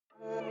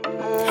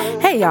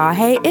Hey y'all,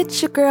 hey,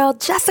 it's your girl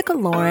Jessica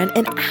Lauren,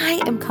 and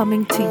I am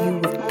coming to you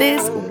with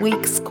this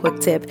week's quick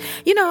tip.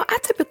 I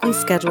typically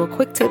schedule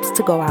quick tips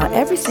to go out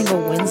every single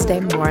Wednesday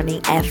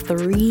morning at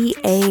 3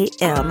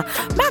 a.m.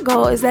 My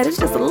goal is that it's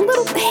just a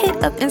little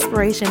hit of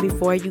inspiration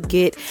before you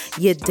get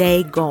your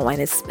day going,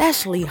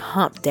 especially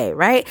hump day,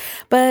 right?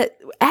 But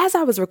as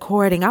I was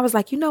recording, I was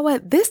like, you know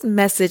what? This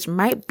message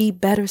might be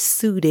better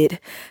suited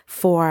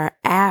for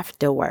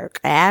after work,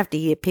 after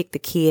you pick the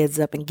kids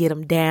up and get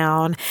them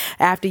down,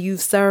 after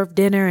you've served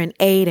dinner and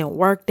ate and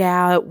worked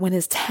out, when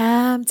it's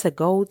time to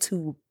go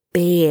to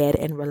bed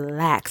and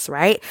relax,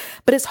 right?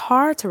 But it's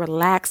hard to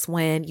relax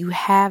when you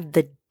have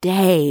the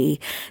day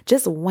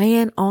just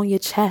weighing on your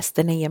chest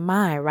and in your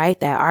mind, right?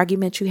 That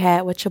argument you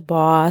had with your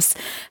boss,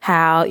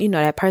 how,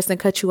 that person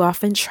cut you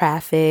off in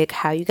traffic,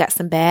 how you got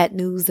some bad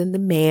news in the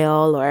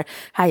mail, or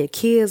how your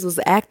kids was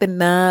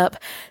acting up.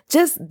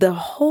 Just the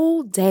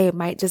whole day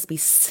might just be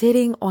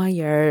sitting on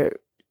your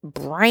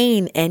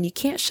brain and you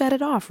can't shut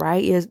it off,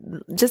 right? You're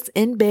just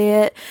in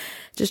bed,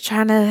 just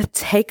trying to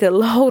take a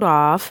load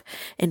off.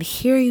 And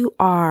here you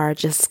are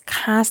just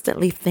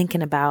constantly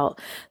thinking about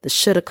the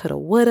shoulda, coulda,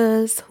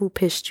 wouldas, who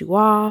pissed you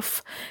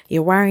off.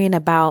 You're worrying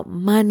about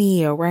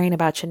money, or worrying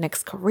about your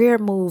next career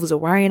moves, or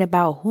worrying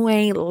about who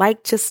ain't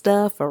liked your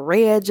stuff or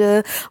read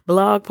your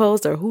blog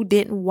post, or who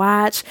didn't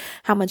watch,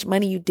 how much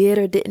money you did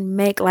or didn't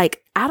make.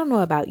 Like, I don't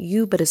know about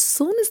you, but as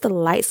soon as the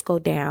lights go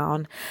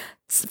down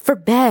for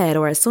bed,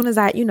 or as soon as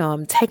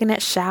I'm taking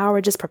that shower,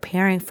 just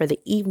preparing for the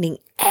evening,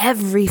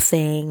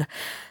 everything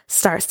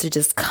starts to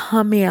just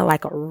come in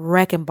like a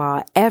wrecking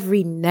ball.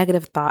 Every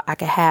negative thought I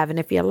could have. And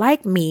if you're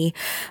like me,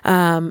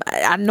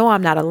 I know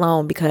I'm not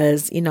alone,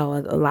 because, a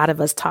lot of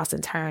us toss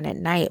and turn at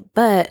night.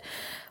 But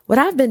what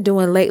I've been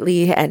doing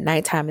lately at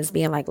nighttime is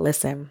being like,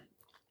 listen,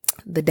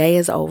 the day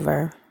is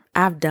over.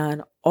 I've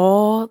done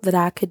all that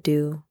I could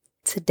do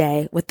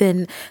today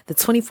within the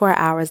 24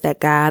 hours that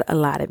God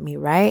allotted me,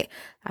 right?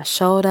 I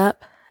showed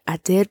up. I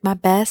did my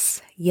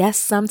best. Yes,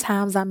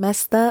 sometimes I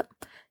messed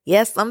up.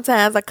 Yes,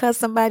 sometimes I cut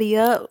somebody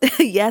up.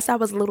 Yes, I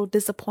was a little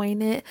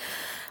disappointed.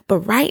 But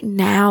right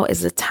now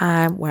is a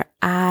time where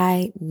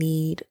I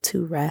need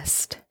to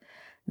rest.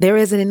 There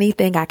isn't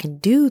anything I can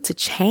do to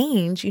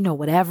change,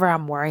 whatever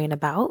I'm worrying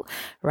about,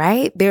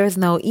 right? There's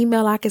no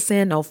email I can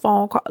send, no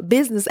phone call.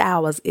 Business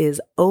hours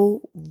is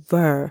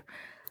over.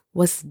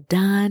 What's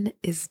done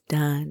is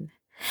done.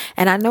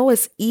 And I know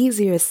it's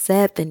easier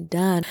said than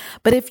done,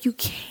 but if you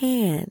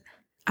can,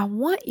 I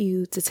want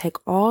you to take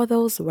all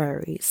those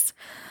worries,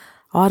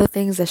 all the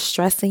things that's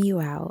stressing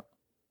you out,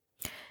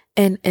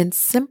 and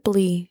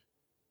simply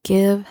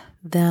give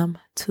them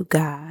to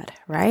God,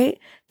 right?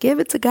 Give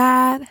it to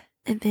God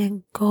and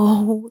then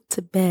go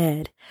to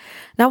bed.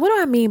 Now, what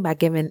do I mean by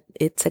giving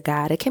it to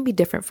God? It can be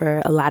different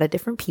for a lot of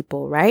different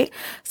people, right?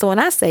 So when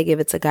I say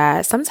give it to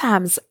God,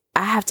 sometimes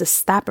I have to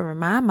stop and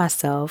remind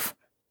myself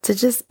to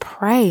just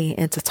pray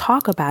and to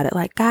talk about it.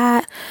 Like,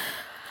 God,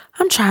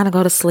 I'm trying to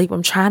go to sleep.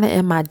 I'm trying to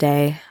end my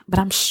day, but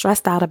I'm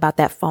stressed out about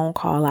that phone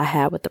call I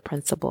had with the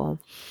principal.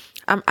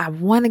 I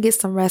want to get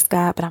some rest,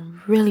 God, but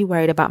I'm really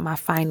worried about my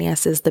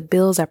finances. The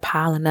bills are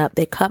piling up.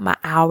 They cut my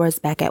hours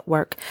back at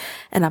work,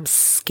 and I'm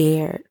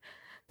scared.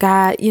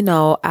 God,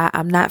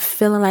 I'm not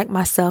feeling like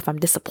myself. I'm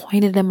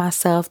disappointed in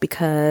myself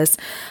because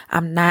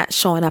I'm not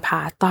showing up how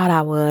I thought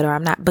I would, or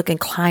I'm not booking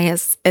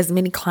as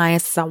many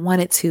clients as I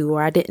wanted to,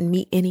 or I didn't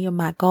meet any of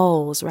my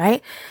goals,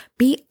 right?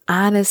 Be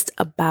honest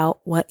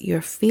about what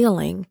you're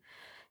feeling,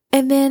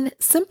 and then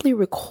simply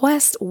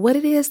request what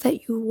it is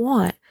that you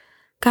want.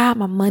 God,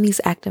 my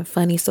money's acting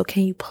funny, so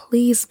can you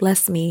please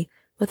bless me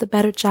with a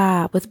better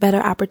job, with better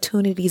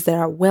opportunities that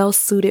are well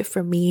suited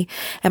for me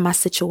and my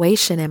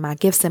situation and my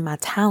gifts and my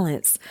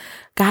talents.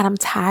 God, I'm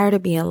tired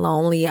of being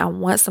lonely. I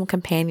want some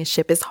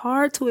companionship. It's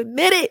hard to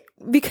admit it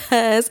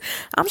because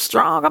I'm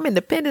strong. I'm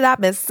independent. I've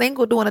been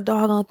single doing a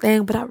doggone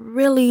thing, but I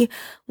really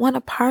want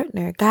a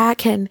partner. God,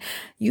 can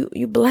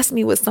you bless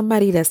me with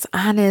somebody that's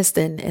honest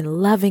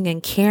and loving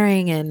and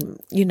caring, and,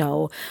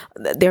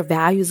 their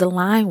values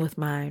align with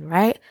mine,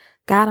 right?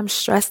 God, I'm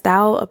stressed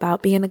out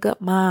about being a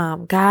good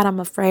mom. God, I'm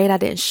afraid I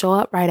didn't show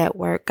up right at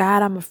work.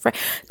 God, I'm afraid.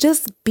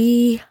 Just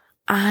be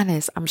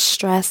honest. I'm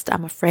stressed.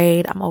 I'm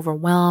afraid. I'm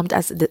overwhelmed.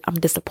 I'm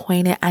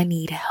disappointed. I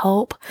need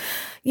help.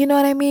 You know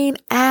what I mean?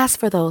 Ask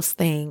for those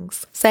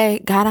things. Say,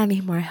 God, I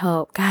need more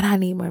help. God, I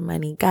need more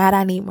money. God,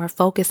 I need more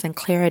focus and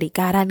clarity.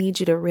 God, I need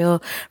you to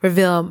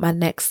reveal my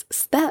next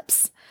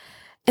steps.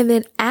 And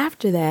then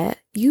after that,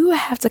 you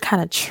have to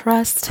kind of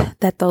trust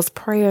that those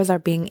prayers are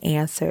being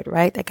answered,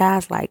 right? That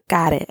God's like,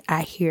 got it.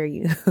 I hear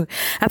you.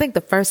 I think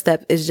the first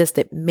step is just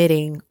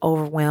admitting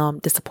overwhelm,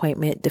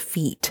 disappointment,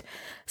 defeat,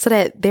 so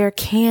that there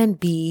can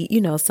be,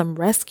 some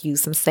rescue,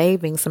 some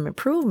saving, some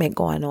improvement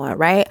going on,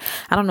 right?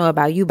 I don't know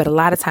about you, but a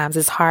lot of times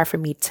it's hard for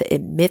me to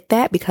admit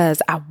that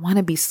because I want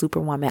to be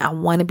superwoman. I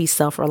want to be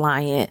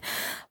self-reliant.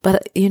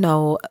 But,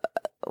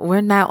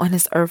 we're not on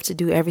this earth to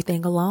do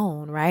everything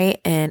alone,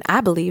 right? And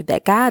I believe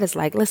that God is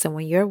like, listen,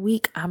 when you're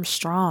weak, I'm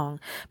strong,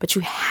 but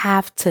you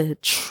have to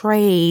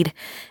trade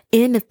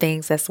in the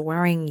things that's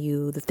worrying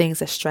you, the things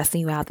that's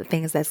stressing you out, the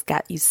things that's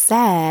got you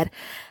sad.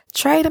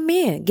 Trade them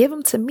in, give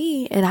them to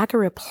me, and I can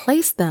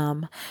replace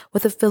them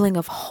with a feeling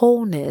of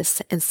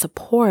wholeness and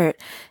support.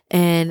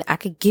 And I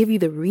could give you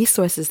the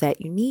resources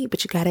that you need,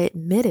 but you got to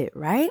admit it,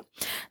 right?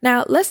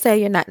 Now, let's say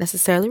you're not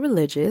necessarily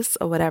religious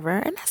or whatever,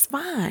 and that's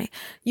fine.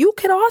 You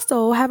could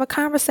also have a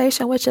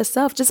conversation with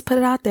yourself. Just put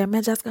it out there.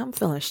 Man, Jessica, I'm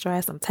feeling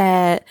stressed. I'm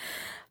tired.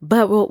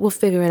 But we'll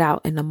figure it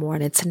out in the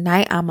morning.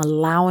 Tonight, I'm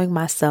allowing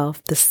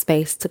myself the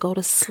space to go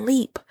to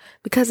sleep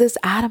because it's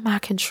out of my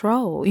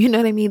control. You know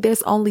what I mean?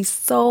 There's only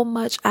so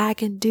much I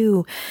can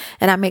do.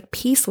 And I make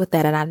peace with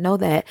that. And I know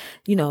that,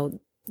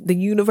 the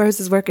universe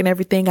is working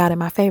everything out in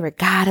my favor.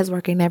 God is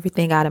working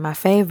everything out in my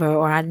favor.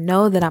 Or I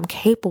know that I'm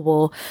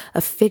capable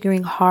of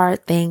figuring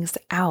hard things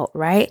out,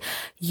 right?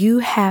 You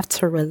have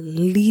to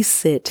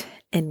release it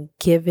and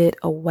give it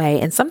away.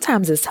 And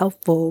sometimes it's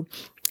helpful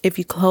if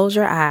you close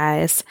your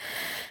eyes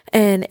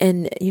and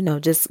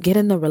just get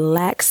in the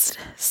relaxed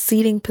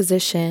seating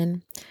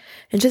position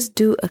and just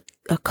do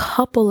a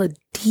couple of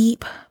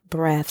deep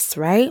breaths,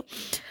 right?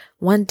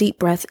 One deep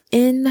breath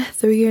in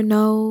through your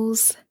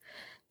nose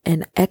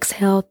and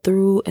exhale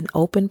through an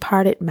open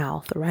parted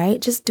mouth,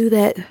 right? Just do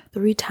that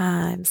 3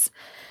 times.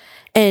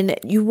 And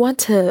you want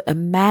to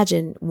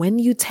imagine when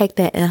you take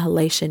that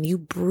inhalation, you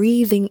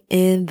breathing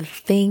in the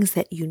things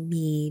that you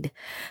need,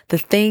 the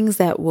things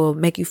that will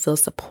make you feel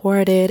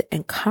supported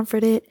and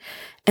comforted.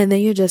 And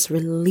then you're just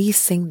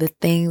releasing the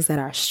things that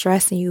are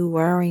stressing you,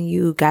 worrying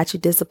you, got you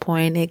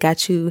disappointed,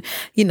 got you,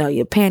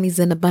 your panties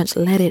in a bunch.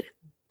 Let it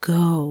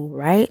go,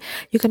 right?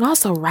 You can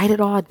also write it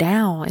all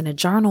down in a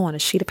journal on a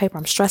sheet of paper.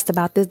 I'm stressed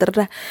about this, da, da,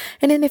 da.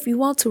 And then if you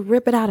want to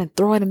rip it out and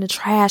throw it in the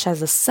trash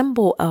as a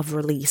symbol of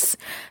release,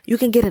 you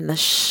can get in the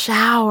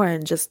shower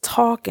and just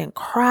talk and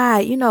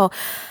cry.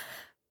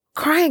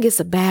 Crying gets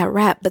a bad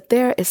rap, but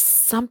there is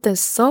something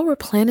so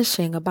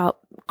replenishing about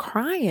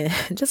crying.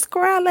 Just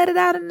cry, let it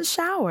out in the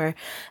shower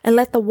and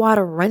let the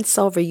water rinse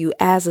over you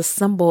as a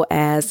symbol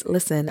as,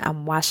 listen,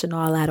 I'm washing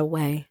all that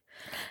away.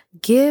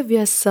 Give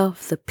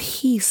yourself the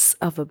peace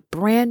of a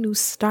brand new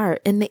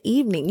start in the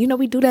evening.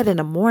 We do that in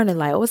the morning,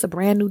 like, oh, it's a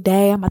brand new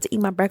day. I'm about to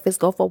eat my breakfast,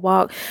 go for a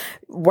walk,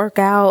 work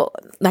out.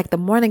 Like the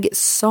morning gets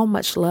so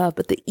much love,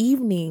 but the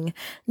evening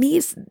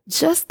needs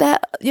just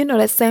that,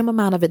 that same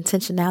amount of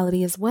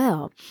intentionality as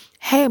well.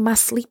 Hey, my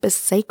sleep is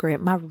sacred.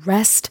 My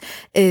rest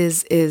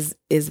is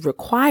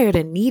required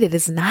and needed.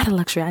 It's not a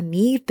luxury. I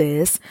need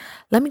this.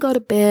 Let me go to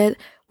bed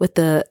with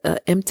a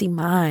empty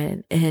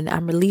mind, and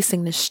I'm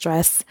releasing the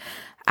stress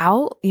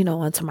out,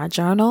 onto my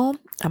journal.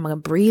 I'm going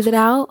to breathe it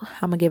out.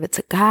 I'm going to give it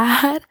to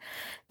God,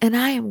 and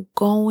I am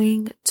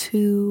going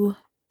to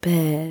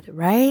bed,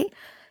 right?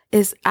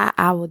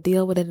 I will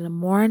deal with it in the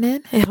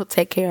morning. It'll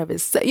take care of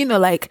itself.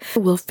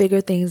 We'll figure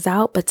things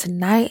out. But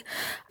tonight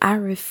I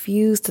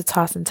refuse to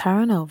toss and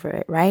turn over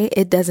it, right?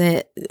 It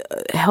doesn't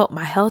help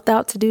my health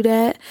out to do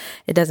that.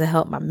 It doesn't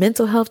help my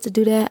mental health to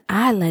do that.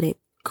 I let it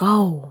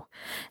go.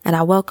 And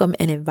I welcome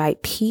and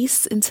invite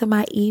peace into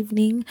my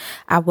evening.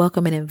 I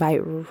welcome and invite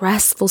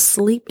restful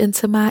sleep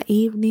into my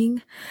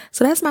evening.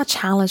 So that's my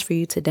challenge for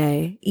you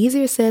today.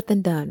 Easier said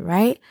than done,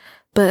 right?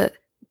 But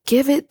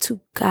give it to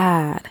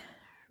God.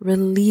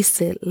 Release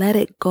it. Let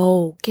it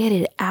go. Get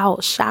it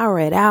out. Shower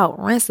it out.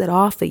 Rinse it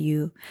off of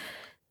you.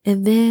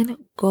 And then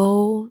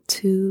go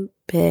to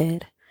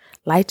bed.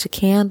 Light your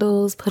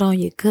candles, put on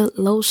your good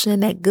lotion,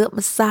 that good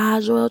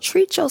massage oil.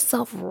 Treat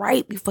yourself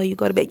right before you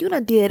go to bed. You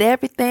done did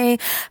everything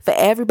for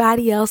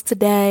everybody else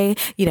today.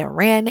 You done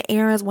ran the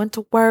errands, went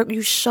to work.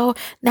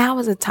 Now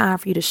is the time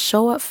for you to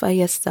show up for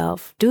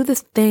yourself. Do the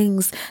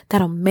things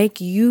that'll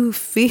make you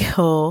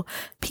feel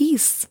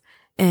peace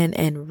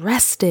and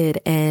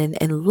rested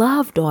and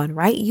loved on,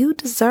 right? You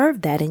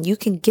deserve that, and you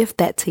can gift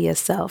that to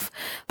yourself.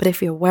 But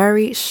if you're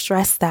worried,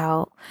 stressed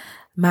out,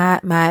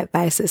 my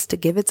advice is to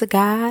give it to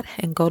God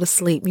and go to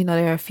sleep.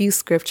 There are a few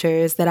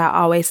scriptures that I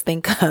always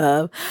think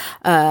of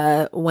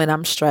when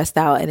I'm stressed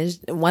out. And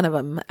one of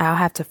them, I'll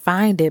have to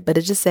find it, but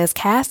it just says,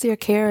 cast your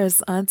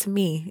cares unto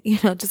me.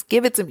 Just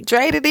give it to me.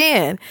 Trade it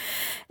in.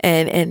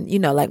 And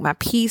like my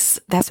peace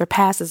that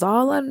surpasses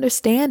all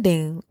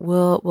understanding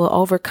will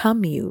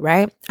overcome you,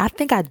 right? I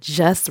think I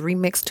just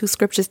remixed 2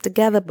 scriptures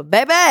together, but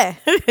baby,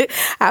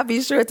 I'll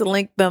be sure to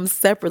link them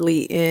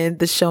separately in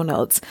the show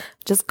notes.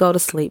 Just go to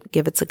sleep.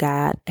 Give it to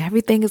God.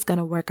 Everything is going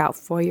to work out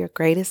for your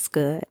greatest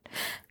good.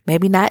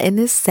 Maybe not in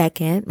this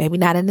second, maybe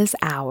not in this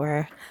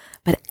hour,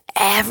 but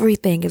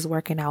everything is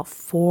working out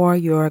for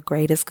your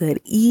greatest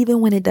good,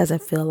 even when it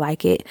doesn't feel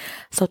like it.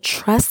 So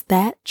trust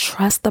that,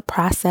 trust the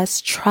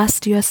process,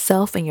 trust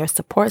yourself and your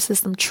support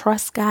system,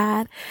 trust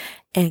God,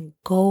 and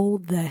go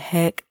the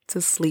heck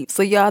to sleep.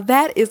 So y'all,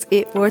 that is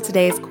it for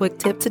today's quick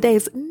tip.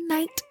 Today's night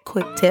night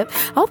quick tip.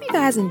 I hope you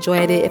guys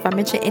enjoyed it. If I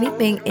mentioned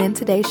anything in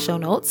today's show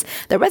notes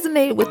that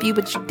resonated with you,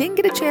 but you didn't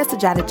get a chance to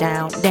jot it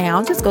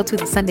down, just go to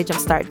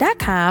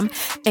thesundayjumpstart.com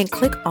and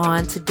click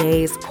on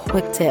today's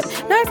quick tip.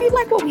 Now, if you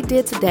like what we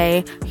did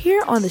today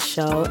here on the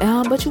show,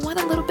 but you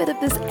want a little bit of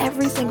this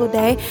every single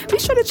day, be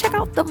sure to check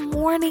out the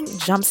Morning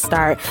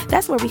Jumpstart.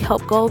 That's where we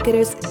help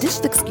goal-getters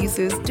ditch the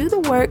excuses, do the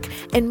work,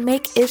 and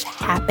make ish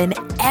happen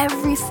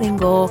every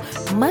single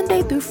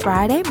Monday through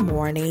Friday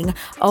morning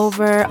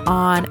over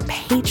on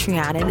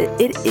Patreon. And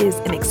it is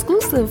an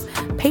exclusive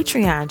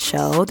Patreon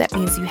show. That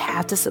means you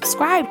have to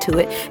subscribe to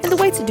it. And the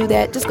way to do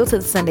that, just go to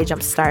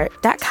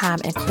thesundayjumpstart.com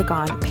and click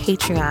on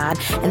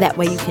Patreon. And that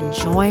way you can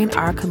join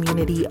our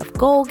community of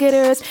goal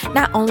getters.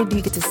 Not only do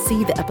you get to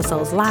see the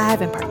episodes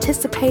live and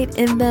participate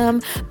in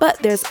them, but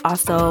there's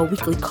also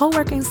weekly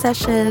co-working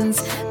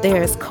sessions,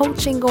 there's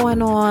coaching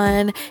going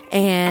on,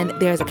 and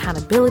there's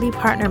accountability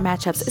partner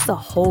matchups. It's a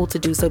whole to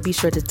do. So be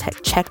sure to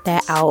check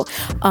that out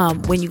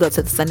when you go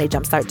to the Sunday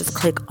Jumpstart. Just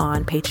click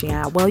on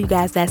Patreon. Well, you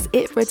guys, that's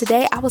it for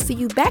today. I will see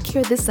you back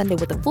here this Sunday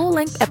with a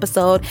full-length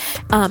episode.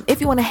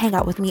 If you want to hang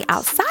out with me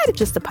outside of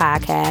just the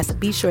podcast,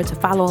 be sure to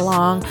follow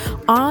along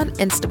on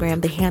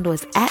Instagram. The handle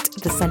is at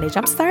the Sunday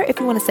Jumpstart. If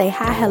you want to say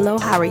hi, hello,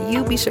 how are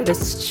you? Be sure to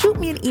shoot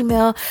me an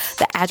email.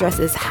 The address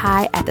is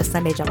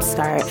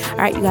hi@thesundayjumpstart. All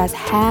right, you guys,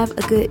 have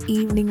a good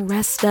evening.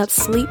 Rest up,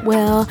 sleep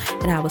well,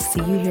 and I will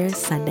see you here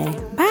Sunday.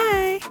 Bye.